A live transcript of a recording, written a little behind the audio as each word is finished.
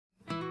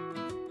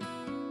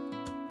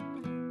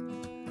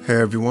Hey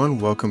everyone,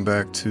 welcome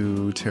back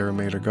to Terra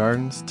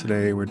Gardens.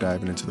 Today we're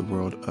diving into the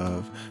world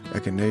of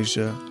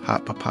Echinacea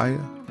Hot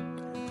Papaya.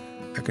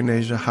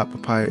 Echinacea Hot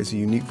Papaya is a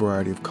unique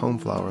variety of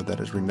coneflower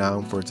that is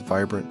renowned for its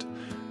vibrant,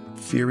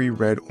 fiery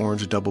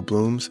red-orange double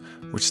blooms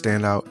which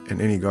stand out in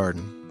any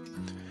garden.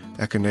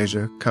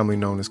 Echinacea, commonly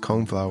known as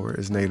coneflower,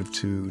 is native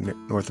to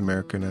North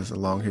America and has a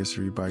long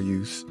history by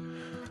use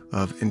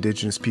of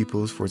indigenous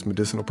peoples for its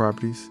medicinal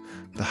properties.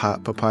 The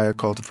hot papaya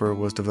cultivar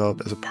was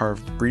developed as a part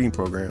of breeding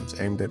programs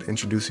aimed at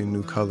introducing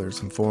new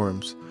colors and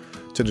forms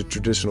to the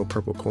traditional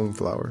purple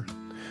coneflower.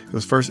 It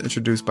was first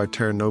introduced by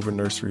Terra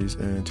nurseries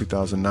in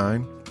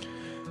 2009.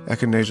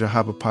 Echinacea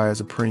hot papaya is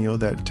a perennial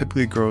that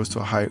typically grows to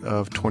a height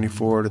of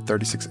 24 to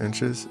 36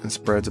 inches and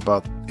spreads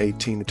about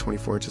 18 to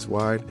 24 inches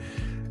wide.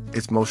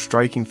 Its most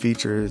striking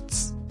feature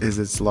is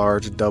its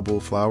large double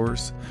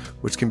flowers,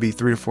 which can be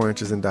 3 to 4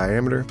 inches in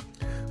diameter.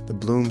 The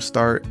blooms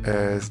start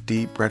as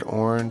deep red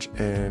orange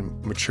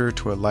and mature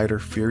to a lighter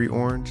fiery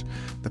orange.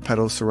 The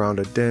petals surround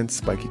a dense,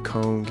 spiky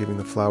cone, giving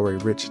the flower a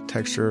rich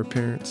texture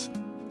appearance.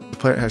 The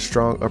plant has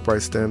strong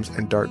upright stems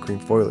and dark green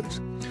foliage.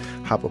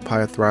 Hot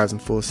papaya thrives in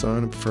full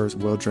sun and prefers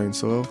well-drained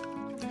soil.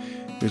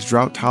 It is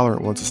drought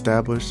tolerant once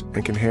established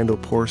and can handle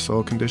poor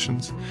soil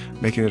conditions,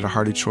 making it a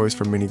hardy choice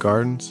for many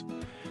gardens.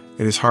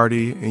 It is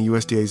hardy in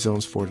USDA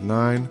zones 4 to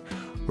 9.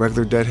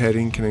 Regular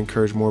deadheading can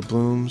encourage more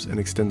blooms and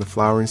extend the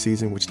flowering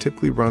season, which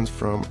typically runs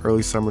from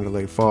early summer to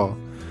late fall.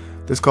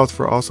 This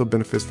cultivar also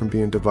benefits from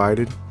being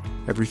divided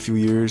every few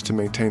years to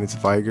maintain its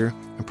vigor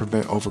and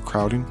prevent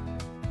overcrowding.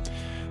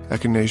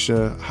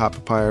 Echinacea hot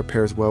papaya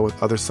pairs well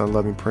with other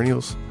sun-loving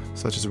perennials,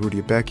 such as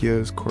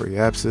rudbeckias,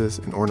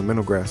 coreopsis, and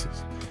ornamental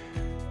grasses.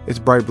 Its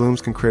bright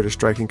blooms can create a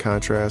striking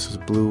contrast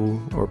with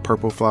blue or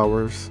purple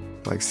flowers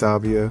like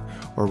salvia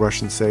or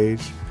Russian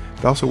sage.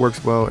 It also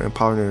works well in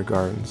pollinator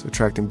gardens,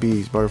 attracting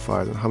bees,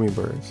 butterflies, and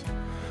hummingbirds.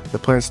 The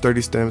plant's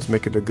sturdy stems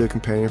make it a good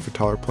companion for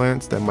taller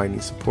plants that might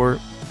need support.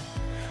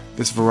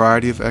 This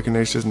variety of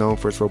Echinacea is known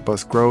for its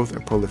robust growth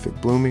and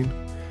prolific blooming.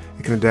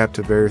 It can adapt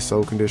to various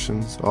soil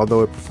conditions,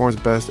 although it performs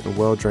best in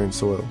well-drained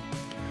soil.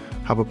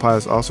 Hot papaya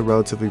is also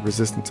relatively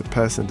resistant to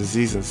pests and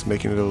diseases,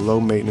 making it a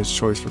low-maintenance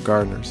choice for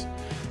gardeners.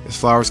 Its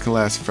flowers can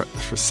last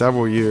for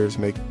several years,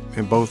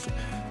 both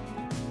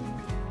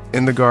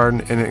in the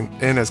garden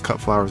and as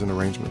cut flowers and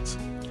arrangements.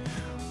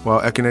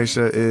 While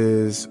Echinacea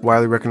is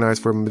widely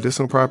recognized for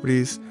medicinal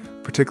properties,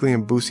 particularly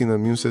in boosting the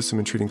immune system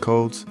and treating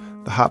colds,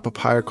 the hot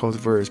papaya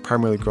cultivar is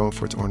primarily grown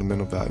for its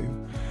ornamental value.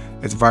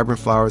 Its vibrant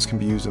flowers can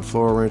be used in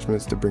floral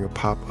arrangements to bring a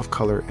pop of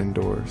color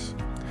indoors.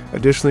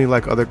 Additionally,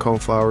 like other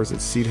coneflowers,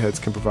 its seed heads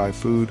can provide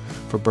food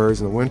for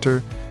birds in the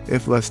winter,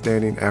 if left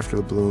standing after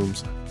the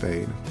blooms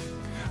fade.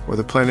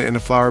 Whether planted in a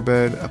flower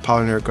bed, a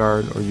pollinator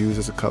garden, or used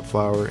as a cut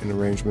flower in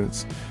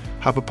arrangements,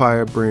 hot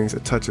papaya brings a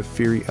touch of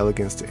fiery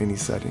elegance to any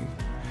setting.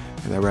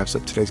 And that wraps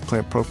up today's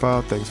plant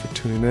profile. Thanks for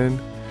tuning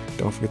in.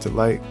 Don't forget to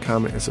like,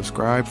 comment, and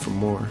subscribe for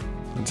more.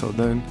 Until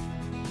then,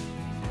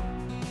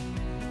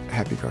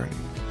 happy gardening.